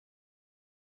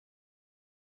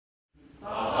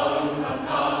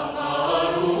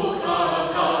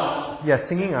Yeah,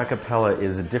 singing a cappella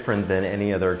is different than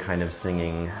any other kind of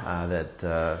singing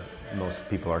that most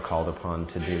people are called upon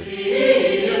to do.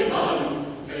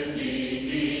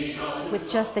 With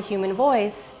just the human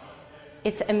voice,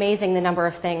 it's amazing the number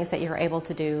of things that you're able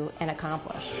to do and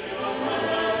accomplish.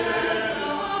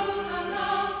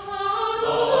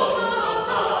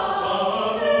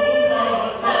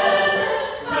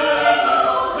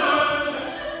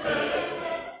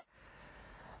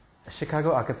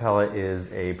 Chicago A Cappella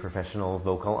is a professional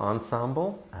vocal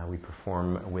ensemble. We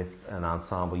perform with an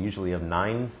ensemble usually of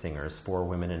 9 singers, 4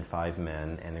 women and 5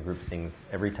 men, and the group sings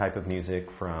every type of music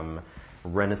from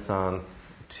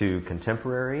Renaissance to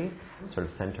contemporary, sort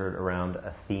of centered around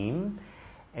a theme,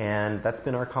 and that's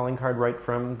been our calling card right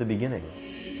from the beginning.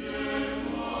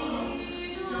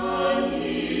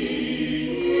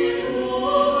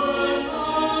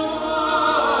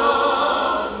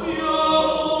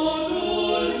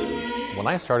 When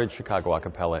I started Chicago A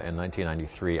Cappella in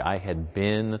 1993, I had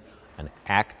been an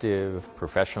active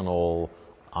professional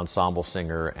ensemble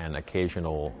singer and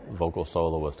occasional vocal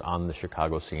soloist on the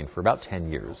Chicago scene for about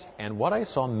 10 years. And what I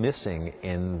saw missing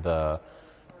in the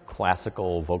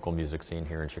classical vocal music scene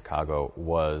here in Chicago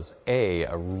was a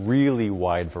really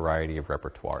wide variety of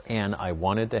repertoire. And I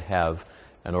wanted to have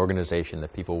an organization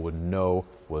that people would know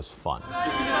was fun.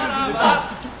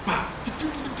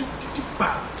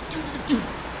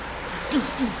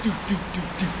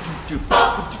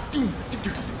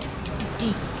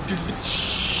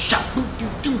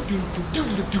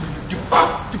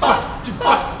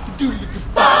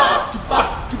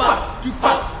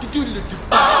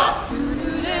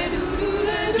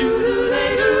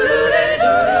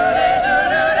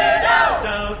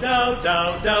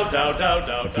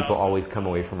 People always come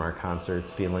away from our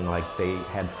concerts feeling like they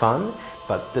had fun,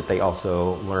 but that they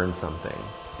also learned something.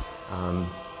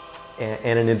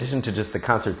 And in addition to just the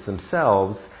concerts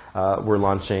themselves, we're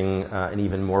launching an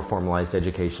even more formalized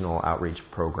educational outreach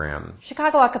program.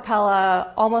 Chicago A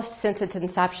Cappella, almost since its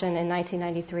inception in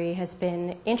 1993, has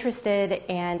been interested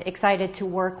and excited to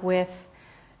work with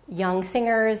young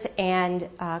singers and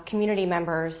community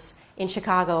members in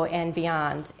Chicago and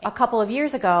beyond. A couple of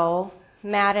years ago,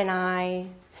 Matt and I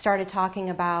started talking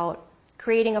about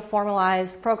creating a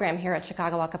formalized program here at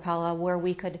Chicago A Cappella where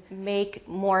we could make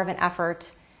more of an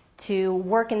effort to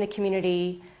work in the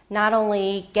community, not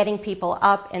only getting people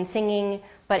up and singing,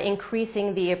 but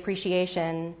increasing the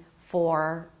appreciation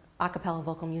for a cappella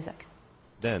vocal music.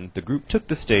 Then the group took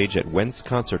the stage at Wentz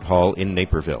Concert Hall in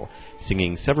Naperville,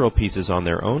 singing several pieces on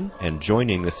their own and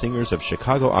joining the singers of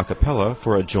Chicago A Cappella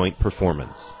for a joint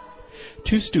performance.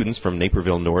 2 students from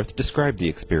Naperville North described the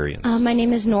experience. My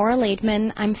name is Nora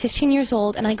Laidman. I'm 15 years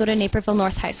old and I go to Naperville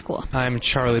North High School. I'm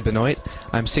Charlie Benoit.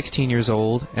 I'm 16 years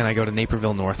old and I go to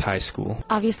Naperville North High School.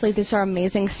 Obviously these are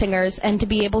amazing singers, and to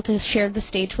be able to share the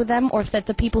stage with them, or that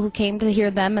the people who came to hear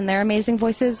them and their amazing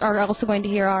voices are also going to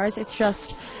hear ours, it's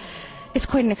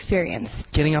quite an experience.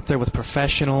 Getting up there with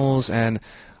professionals and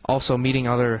also meeting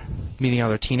other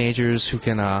teenagers who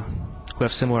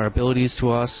have similar abilities to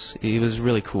us, it was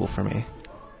really cool for me.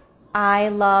 I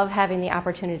love having the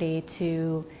opportunity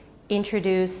to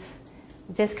introduce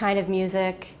this kind of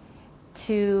music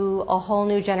to a whole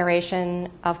new generation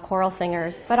of choral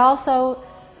singers, but also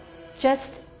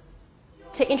just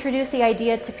to introduce the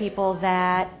idea to people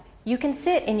that you can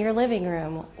sit in your living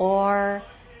room or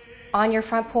on your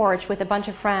front porch with a bunch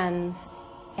of friends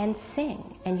and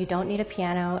sing, and you don't need a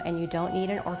piano, and you don't need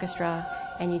an orchestra,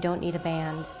 and you don't need a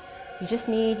band. You just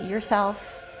need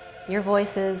yourself, your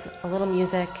voices, a little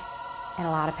music, and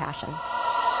a lot of passion.